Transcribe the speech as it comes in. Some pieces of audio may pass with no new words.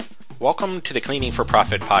Welcome to the Cleaning for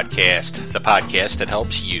Profit podcast, the podcast that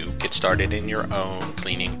helps you get started in your own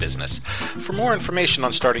cleaning business. For more information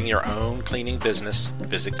on starting your own cleaning business,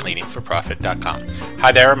 visit cleaningforprofit.com.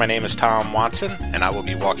 Hi there, my name is Tom Watson, and I will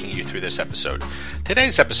be walking you through this episode.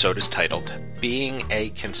 Today's episode is titled, Being a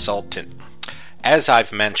Consultant. As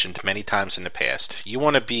I've mentioned many times in the past, you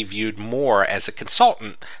want to be viewed more as a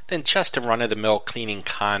consultant than just a run-of-the-mill cleaning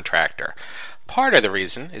contractor. Part of the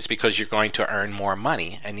reason is because you're going to earn more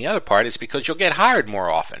money, and the other part is because you'll get hired more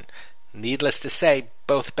often. Needless to say,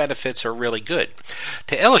 both benefits are really good.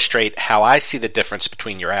 To illustrate how I see the difference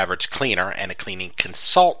between your average cleaner and a cleaning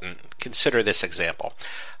consultant, consider this example.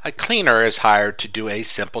 A cleaner is hired to do a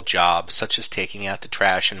simple job, such as taking out the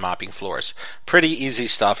trash and mopping floors. Pretty easy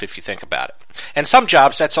stuff if you think about it. And some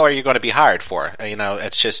jobs, that's all you're going to be hired for.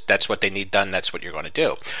 That's what they need done, that's what you're going to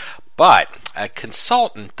do. But a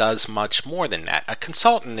consultant does much more than that. A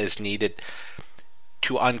consultant is needed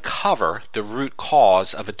to uncover the root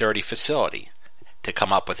cause of a dirty facility, to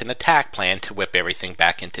come up with an attack plan to whip everything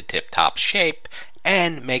back into tip-top shape,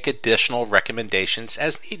 and make additional recommendations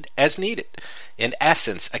as needed. In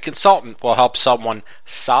essence, a consultant will help someone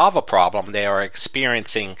solve a problem they are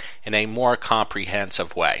experiencing in a more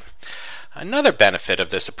comprehensive way. Another benefit of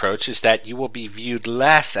this approach is that you will be viewed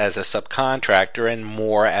less as a subcontractor and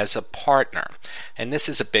more as a partner. And this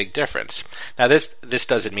is a big difference. Now, this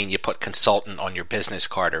doesn't mean you put consultant on your business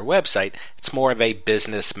card or website. It's more of a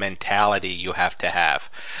business mentality you have to have.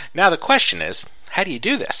 Now, the question is, how do you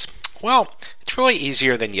do this? Well, it's really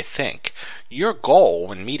easier than you think. Your goal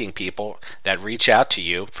when meeting people that reach out to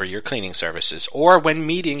you for your cleaning services, or when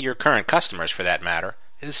meeting your current customers for that matter,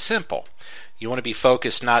 is simple. You want to be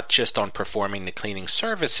focused not just on performing the cleaning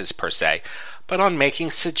services per se, but on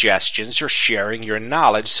making suggestions or sharing your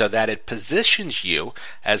knowledge so that it positions you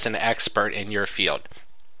as an expert in your field.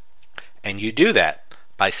 And you do that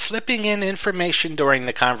by slipping in information during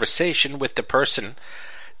the conversation with the person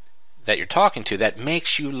that you're talking to that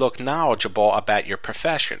makes you look knowledgeable about your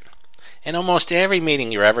profession. In almost every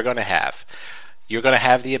meeting you're ever going to have, you're going to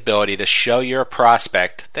have the ability to show your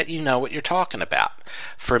prospect that you know what you're talking about.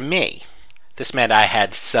 For me, this meant I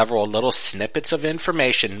had several little snippets of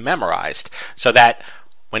information memorized so that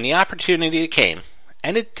when the opportunity came,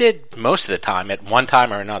 and it did most of the time at one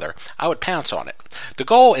time or another, I would pounce on it. The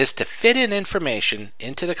goal is to fit in information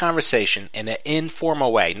into the conversation in an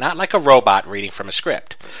informal way, not like a robot reading from a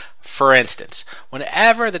script. For instance,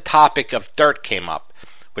 whenever the topic of dirt came up,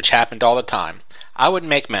 which happened all the time, I would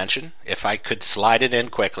make mention, if I could slide it in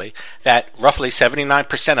quickly, that roughly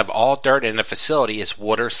 79% of all dirt in a facility is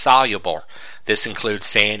water soluble. This includes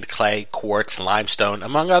sand, clay, quartz, limestone,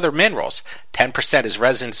 among other minerals. 10% is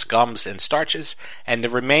resins, gums, and starches, and the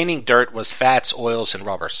remaining dirt was fats, oils, and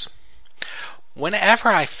rubbers. Whenever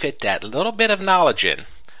I fit that little bit of knowledge in,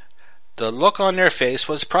 the look on their face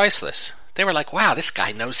was priceless. They were like, wow, this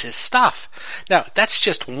guy knows his stuff. Now, that's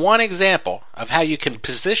just one example of how you can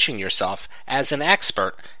position yourself as an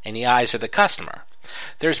expert in the eyes of the customer.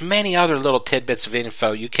 There's many other little tidbits of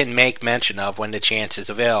info you can make mention of when the chance is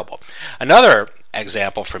available. Another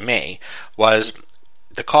example for me was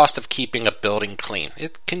the cost of keeping a building clean.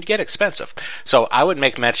 It can get expensive. So I would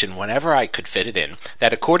make mention whenever I could fit it in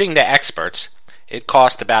that according to experts, it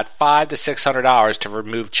cost about $500 to $600 to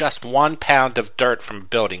remove just 1 pound of dirt from a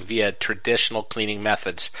building via traditional cleaning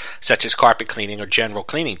methods, such as carpet cleaning or general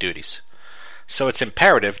cleaning duties. So it's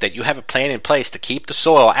imperative that you have a plan in place to keep the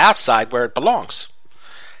soil outside where it belongs.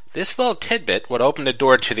 This little tidbit would open the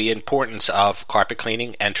door to the importance of carpet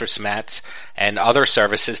cleaning, entrance mats, and other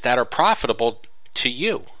services that are profitable to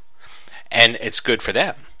you. And it's good for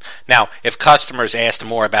them. Now, if customers asked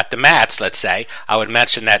more about the mats, let's say, I would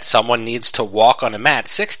mention that someone needs to walk on a mat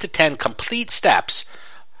 6 to 10 complete steps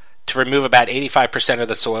to remove about 85% of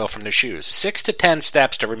the soil from the shoes. 6 to 10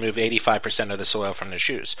 steps to remove 85% of the soil from the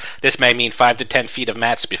shoes. This may mean 5 to 10 feet of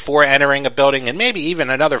mats before entering a building and maybe even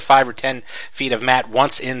another 5 or 10 feet of mat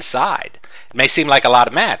once inside. It may seem like a lot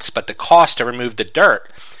of mats, but the cost to remove the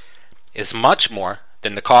dirt is much more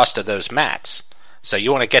than the cost of those mats. So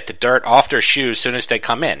you want to get the dirt off their shoes as soon as they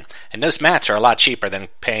come in. And those mats are a lot cheaper than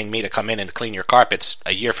paying me to come in and clean your carpets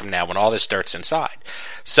a year from now when all this dirt's inside.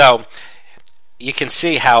 So you can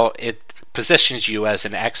see how it positions you as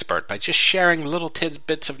an expert by just sharing little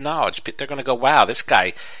tidbits of knowledge. They're going to go, wow, this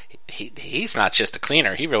guy, he's not just a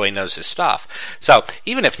cleaner. He really knows his stuff. So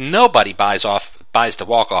even if nobody buys the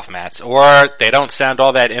walk-off mats, or they don't sound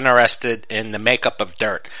all that interested in the makeup of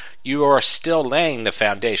dirt, you are still laying the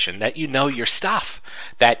foundation that you know your stuff,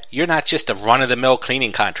 that you're not just a run-of-the-mill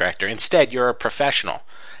cleaning contractor. Instead, you're a professional.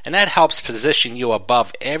 And that helps position you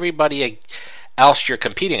above everybody else you're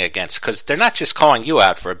competing against, because they're not just calling you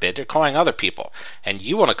out for a bid, they're calling other people. And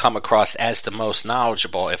you want to come across as the most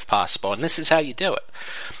knowledgeable if possible, and this is how you do it.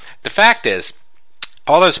 The fact is,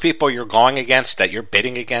 all those people you're going against, that you're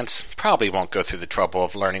bidding against, probably won't go through the trouble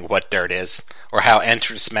of learning what dirt is, or how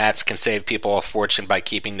entrance mats can save people a fortune by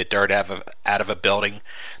keeping the dirt out of a building.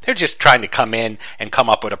 They're just trying to come in and come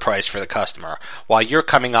up with a price for the customer, while you're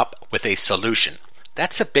coming up with a solution.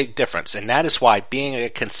 That's a big difference, and that is why being a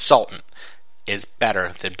consultant is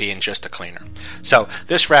better than being just a cleaner. So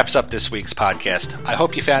this wraps up this week's podcast. I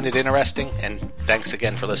hope you found it interesting, and thanks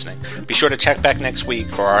again for listening. Be sure to check back next week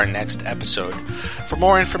for our next episode. For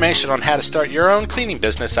more information on how to start your own cleaning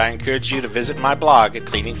business, I encourage you to visit my blog at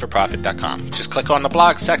cleaningforprofit.com. Just click on the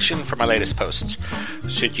blog section for my latest posts.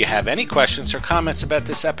 Should you have any questions or comments about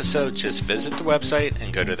this episode, just visit the website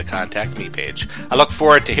and go to the Contact Me page. I look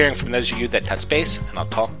forward to hearing from those of you that touch base, and I'll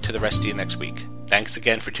talk to the rest of you next week. Thanks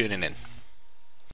again for tuning in.